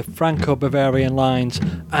toward the Franco-Bavarian lines,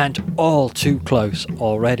 and all too close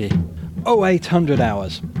already. 0800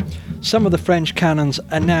 hours. Some of the French cannons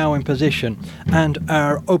are now in position and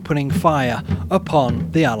are opening fire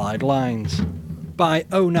upon the Allied lines. By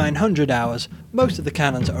 0900 hours, most of the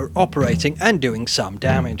cannons are operating and doing some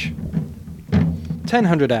damage.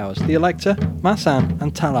 1000 hours, the Elector, Marsan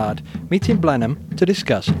and Tallard meet in Blenheim to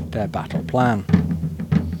discuss their battle plan.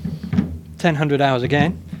 1000 hours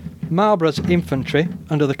again, Marlborough's infantry,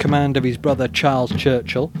 under the command of his brother Charles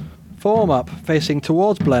Churchill, form up facing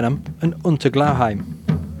towards Blenheim and Unterglauheim.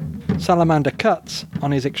 Salamander Cutts,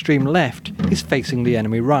 on his extreme left, is facing the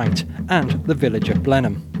enemy right and the village of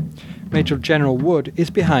Blenheim. Major General Wood is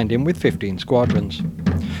behind him with 15 squadrons.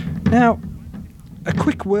 Now, a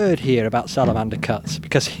quick word here about Salamander Cutts,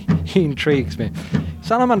 because he intrigues me.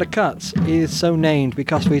 Salamander Cutts is so named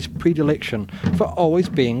because of his predilection for always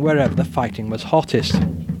being wherever the fighting was hottest.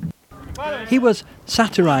 He was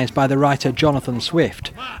satirised by the writer Jonathan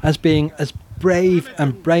Swift as being as brave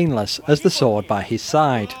and brainless as the sword by his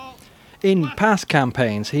side. In past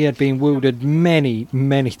campaigns he had been wounded many,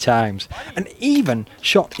 many times, and even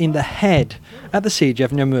shot in the head at the siege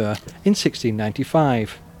of Namur in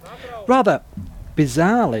 1695. Rather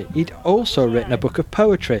bizarrely, he'd also written a book of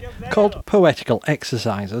poetry called Poetical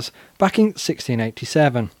Exercises back in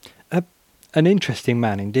 1687. An interesting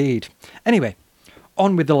man indeed. Anyway,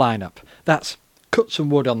 on with the lineup. That's Cutts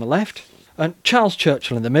and Wood on the left, and Charles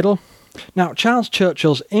Churchill in the middle. Now, Charles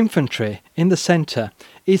Churchill's infantry in the centre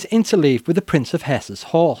is interleaved with the Prince of Hesse's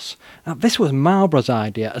horse. Now, this was Marlborough's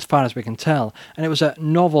idea as far as we can tell, and it was a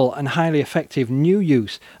novel and highly effective new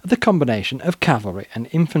use of the combination of cavalry and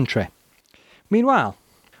infantry. Meanwhile,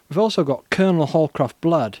 we've also got Colonel Holcroft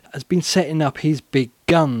Blood has been setting up his big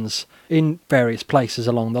guns in various places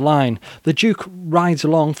along the line. The Duke rides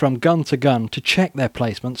along from gun to gun to check their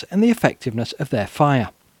placements and the effectiveness of their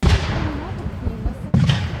fire.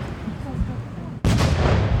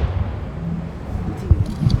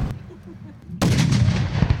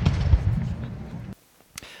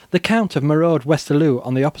 The Count of Marode Westerloo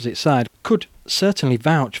on the opposite side could certainly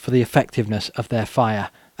vouch for the effectiveness of their fire,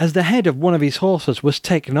 as the head of one of his horses was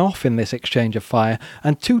taken off in this exchange of fire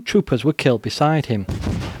and 2 troopers were killed beside him.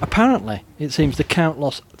 Apparently, it seems the Count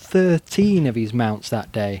lost 13 of his mounts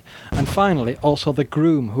that day, and finally also the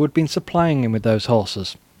groom who had been supplying him with those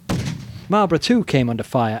horses. Marlborough too came under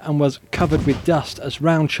fire and was covered with dust as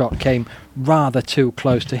round shot came rather too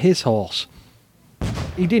close to his horse.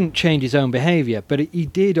 He didn't change his own behaviour, but he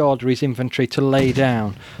did order his infantry to lay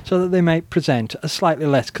down so that they might present a slightly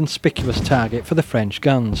less conspicuous target for the French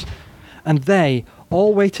guns. And they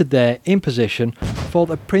all waited there in position for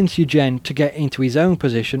the Prince Eugene to get into his own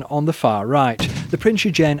position on the far right. The Prince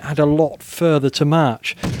Eugene had a lot further to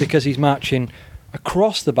march because he's marching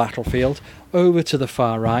across the battlefield over to the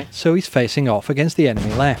far right, so he's facing off against the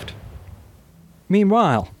enemy left.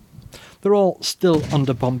 Meanwhile, they're all still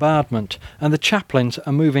under bombardment, and the chaplains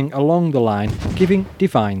are moving along the line, giving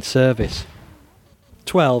divine service.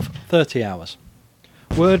 12:30 hours.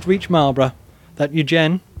 Word reached Marlborough that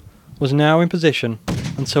Eugene was now in position,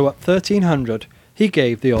 and so at 1300 he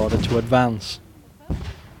gave the order to advance.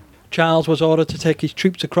 Charles was ordered to take his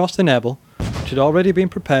troops across the Nebel, which had already been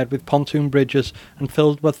prepared with pontoon bridges and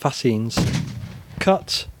filled with fascines.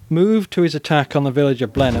 Cutts moved to his attack on the village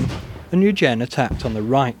of Blenheim, and Eugene attacked on the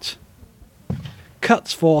right.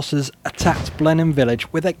 Cutts' forces attacked Blenheim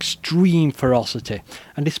village with extreme ferocity,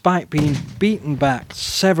 and despite being beaten back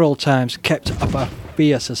several times, kept up a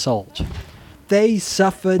fierce assault. They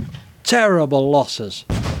suffered terrible losses,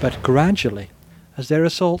 but gradually, as their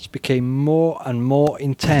assaults became more and more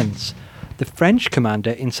intense, the French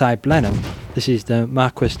commander inside Blenheim, this is the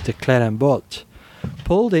Marquis de Clermont,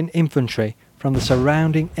 pulled in infantry from the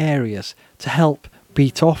surrounding areas to help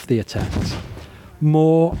beat off the attacks.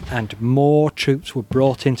 More and more troops were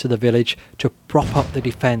brought into the village to prop up the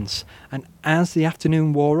defence, and as the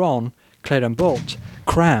afternoon wore on, Clermont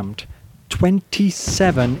crammed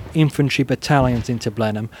 27 infantry battalions into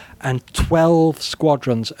Blenheim and 12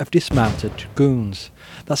 squadrons of dismounted dragoons.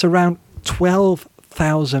 That's around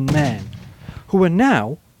 12,000 men, who were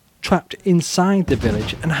now trapped inside the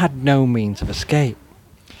village and had no means of escape.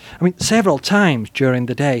 I mean, several times during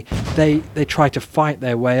the day they tried to fight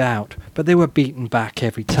their way out, but they were beaten back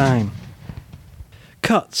every time.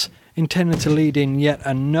 Cutts intended to lead in yet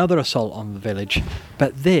another assault on the village,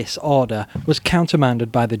 but this order was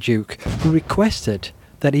countermanded by the Duke, who requested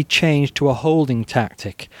that he change to a holding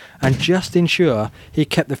tactic and just ensure he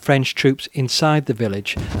kept the French troops inside the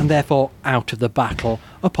village and therefore out of the battle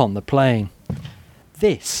upon the plain.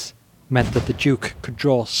 This meant that the Duke could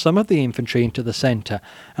draw some of the infantry into the centre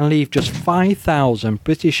and leave just 5,000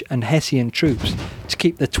 British and Hessian troops to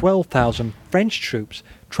keep the 12,000 French troops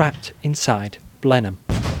trapped inside Blenheim.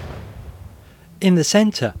 In the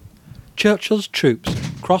centre, Churchill's troops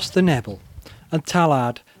crossed the Nebel, and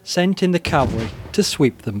Tallard sent in the cavalry to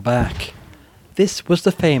sweep them back. This was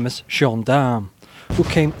the famous gendarme, who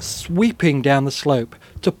came sweeping down the slope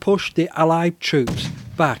to push the Allied troops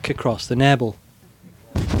back across the Nebel.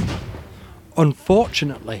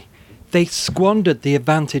 Unfortunately, they squandered the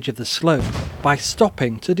advantage of the slope by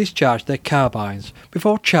stopping to discharge their carbines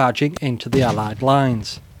before charging into the Allied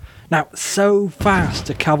lines. Now, so fast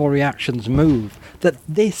do cavalry actions move that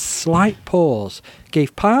this slight pause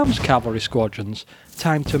gave Parm's cavalry squadrons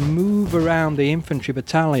time to move around the infantry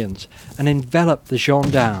battalions and envelop the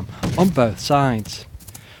gendarmes on both sides.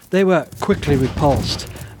 They were quickly repulsed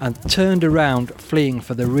and turned around, fleeing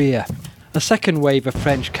for the rear. A second wave of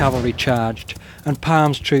French cavalry charged, and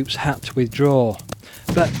Parm's troops had to withdraw.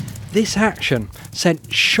 But this action sent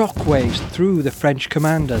shockwaves through the French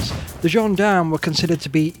commanders. The gendarmes were considered to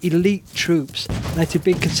be elite troops, and it had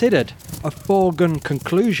been considered a foregone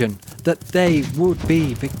conclusion that they would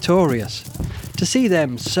be victorious. To see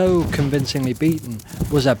them so convincingly beaten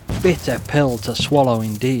was a bitter pill to swallow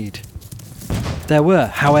indeed. There were,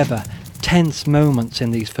 however, tense moments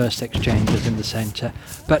in these first exchanges in the centre,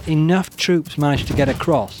 but enough troops managed to get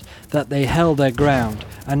across that they held their ground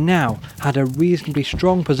and now had a reasonably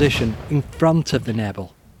strong position in front of the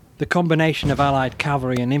Nebel. The combination of Allied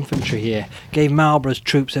cavalry and infantry here gave Marlborough's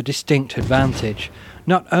troops a distinct advantage.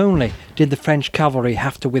 Not only did the French cavalry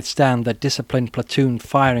have to withstand the disciplined platoon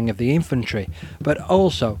firing of the infantry, but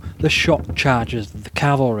also the shock charges of the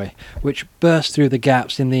cavalry, which burst through the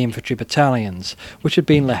gaps in the infantry battalions, which had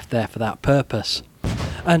been left there for that purpose.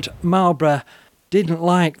 And Marlborough didn't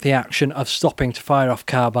like the action of stopping to fire off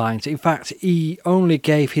carbines. In fact, he only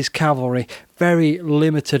gave his cavalry very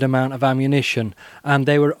limited amount of ammunition, and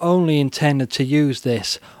they were only intended to use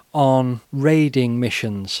this on raiding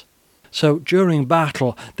missions. So during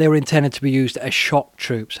battle, they were intended to be used as shock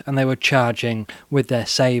troops, and they were charging with their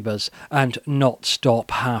sabres and not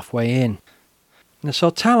stop halfway in.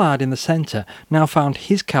 So Tallard in the centre now found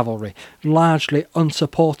his cavalry largely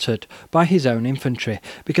unsupported by his own infantry,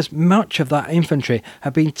 because much of that infantry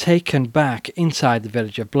had been taken back inside the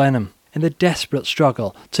village of Blenheim in the desperate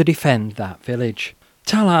struggle to defend that village.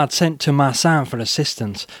 Tallard sent to Marsan for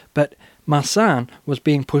assistance, but Marsan was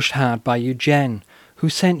being pushed hard by Eugene, who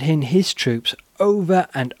sent in his troops over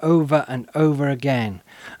and over and over again,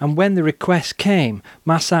 and when the request came,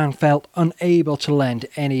 Marsan felt unable to lend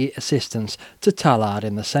any assistance to Tallard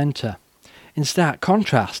in the centre. In stark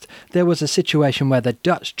contrast, there was a situation where the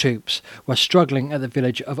Dutch troops were struggling at the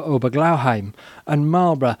village of Oberglauheim, and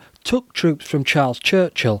Marlborough took troops from Charles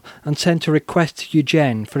Churchill and sent a request to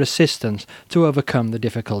Eugene for assistance to overcome the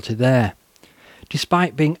difficulty there.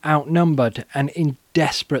 Despite being outnumbered and in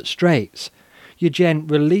desperate straits, Eugene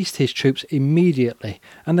released his troops immediately,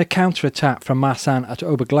 and the counterattack from Marsan at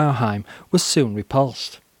Oberglauheim was soon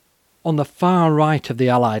repulsed. On the far right of the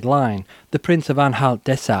Allied line, the Prince of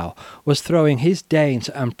Anhalt-Dessau was throwing his Danes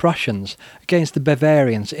and Prussians against the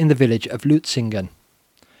Bavarians in the village of Lutzingen.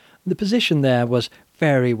 The position there was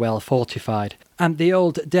very well fortified, and the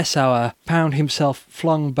old Dessauer found himself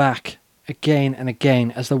flung back again and again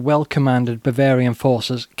as the well-commanded Bavarian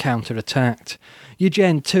forces counterattacked.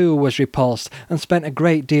 Eugene too was repulsed and spent a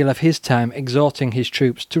great deal of his time exhorting his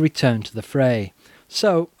troops to return to the fray.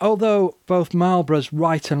 So, although both Marlborough's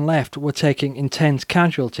right and left were taking intense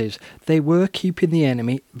casualties, they were keeping the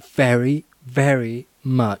enemy very, very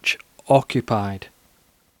much occupied.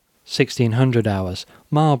 1600 hours.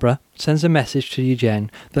 Marlborough sends a message to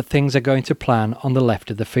Eugene that things are going to plan on the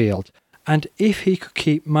left of the field, and if he could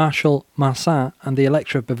keep Marshal Marsan and the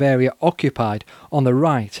Elector of Bavaria occupied on the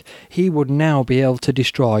right, he would now be able to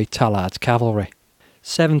destroy Tallard's cavalry.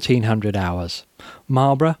 1700 hours.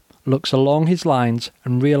 Marlborough looks along his lines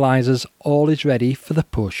and realises all is ready for the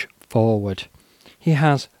push forward. He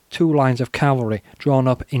has two lines of cavalry drawn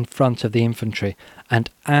up in front of the infantry,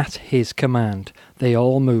 and at his command they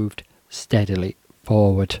all moved steadily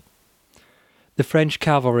forward. The French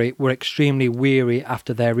cavalry were extremely weary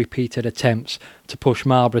after their repeated attempts to push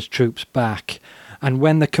Marlborough's troops back, and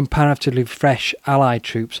when the comparatively fresh Allied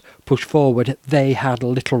troops pushed forward, they had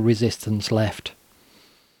little resistance left.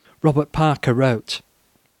 Robert Parker wrote,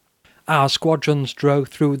 "Our squadrons drove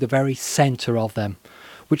through the very centre of them,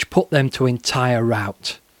 which put them to entire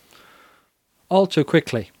rout." All too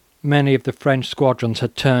quickly, many of the French squadrons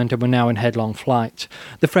had turned and were now in headlong flight.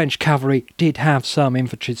 The French cavalry did have some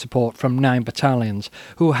infantry support from 9 battalions,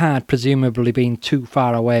 who had presumably been too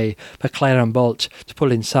far away for Clermont to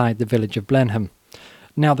pull inside the village of Blenheim.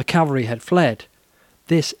 Now the cavalry had fled.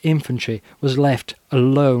 This infantry was left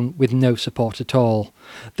alone with no support at all.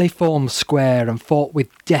 They formed square and fought with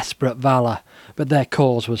desperate valour, but their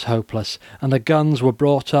cause was hopeless, and the guns were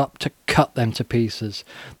brought up to cut them to pieces.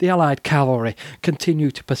 The Allied cavalry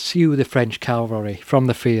continued to pursue the French cavalry from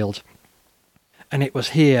the field. and it was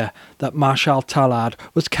here that Marshal Tallard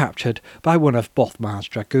was captured by one of Bothmar's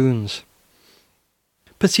dragoons.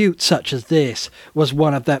 Pursuit such as this was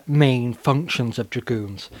one of the main functions of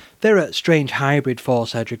dragoons. They're a strange hybrid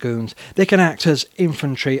force, dragoons. They can act as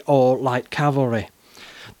infantry or light cavalry.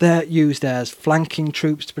 They're used as flanking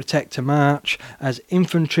troops to protect a march, as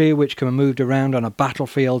infantry which can be moved around on a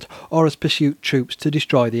battlefield, or as pursuit troops to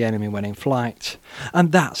destroy the enemy when in flight.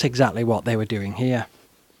 And that's exactly what they were doing here.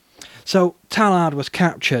 So Tallard was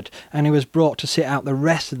captured and he was brought to sit out the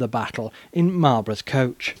rest of the battle in Marlborough's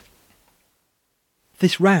coach.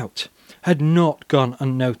 This rout had not gone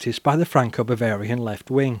unnoticed by the Franco-Bavarian left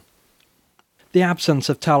wing. The absence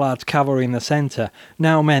of Tallard's cavalry in the centre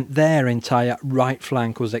now meant their entire right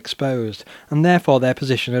flank was exposed, and therefore their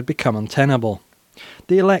position had become untenable.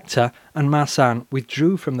 The Elector and Marsan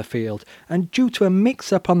withdrew from the field, and due to a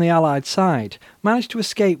mix-up on the Allied side, managed to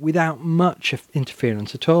escape without much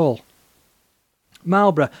interference at all.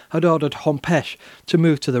 Marlborough had ordered Hompesch to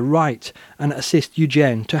move to the right and assist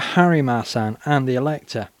Eugene to harry Marsan and the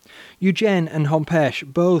Elector. Eugene and Hompesch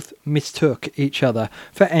both mistook each other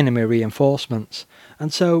for enemy reinforcements,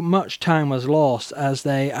 and so much time was lost as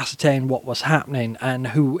they ascertained what was happening and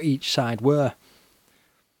who each side were.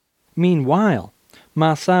 Meanwhile,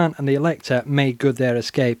 Marsan and the Elector made good their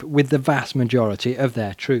escape with the vast majority of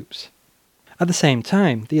their troops. At the same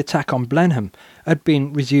time, the attack on Blenheim had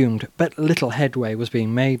been resumed, but little headway was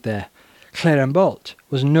being made there. Clerembault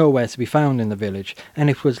was nowhere to be found in the village, and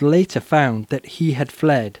it was later found that he had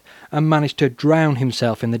fled and managed to drown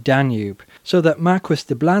himself in the Danube, so that Marquis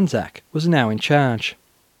de Blanzac was now in charge.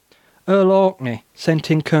 Earl Orkney sent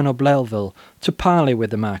in Colonel Blelville to parley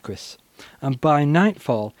with the Marquis, and by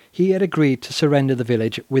nightfall he had agreed to surrender the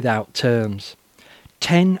village without terms.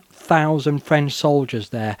 10,000 French soldiers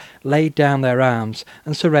there laid down their arms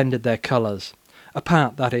and surrendered their colours,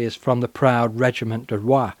 apart, that is, from the proud Regiment de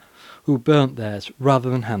Roi, who burnt theirs rather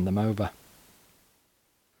than hand them over.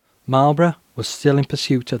 Marlborough was still in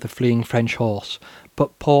pursuit of the fleeing French horse,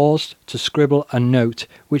 but paused to scribble a note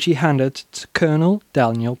which he handed to Colonel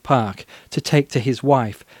Daniel Parke to take to his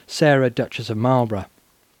wife, Sarah, Duchess of Marlborough.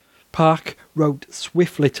 Parke rode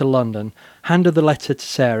swiftly to London, handed the letter to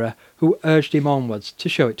Sarah, who urged him onwards to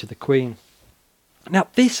show it to the Queen. Now,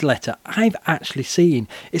 this letter I've actually seen.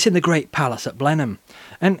 It's in the Great Palace at Blenheim,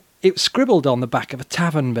 and it was scribbled on the back of a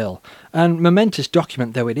tavern bill, and momentous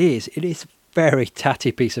document though it is a very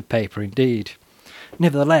tatty piece of paper indeed.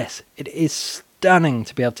 Nevertheless, it is stunning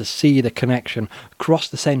to be able to see the connection across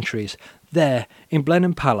the centuries there in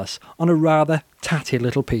Blenheim Palace on a rather tatty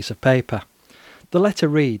little piece of paper. The letter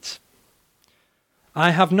reads,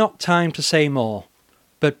 "I have not time to say more,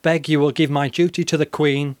 but beg you will give my duty to the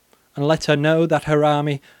Queen and let her know that her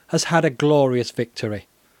army has had a glorious victory.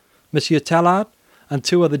 Monsieur Tallard and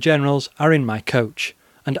 2 other generals are in my coach,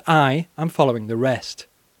 and I am following the rest.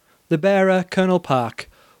 The bearer, Colonel Parke,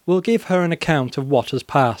 will give her an account of what has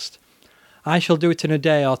passed. I shall do it in a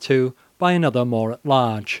day or 2 by another more at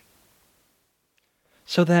large."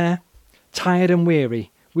 So there, tired and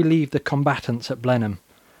weary, we leave the combatants at Blenheim,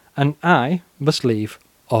 and I must leave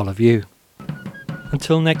all of you.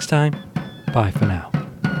 Until next time, bye for now.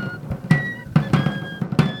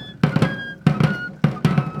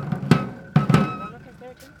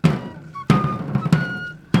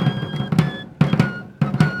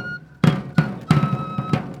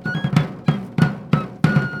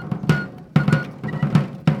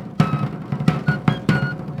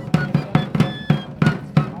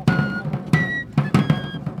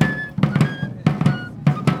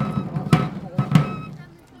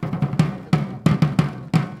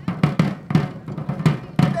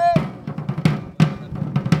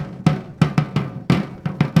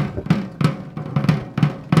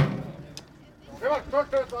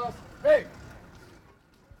 Hey!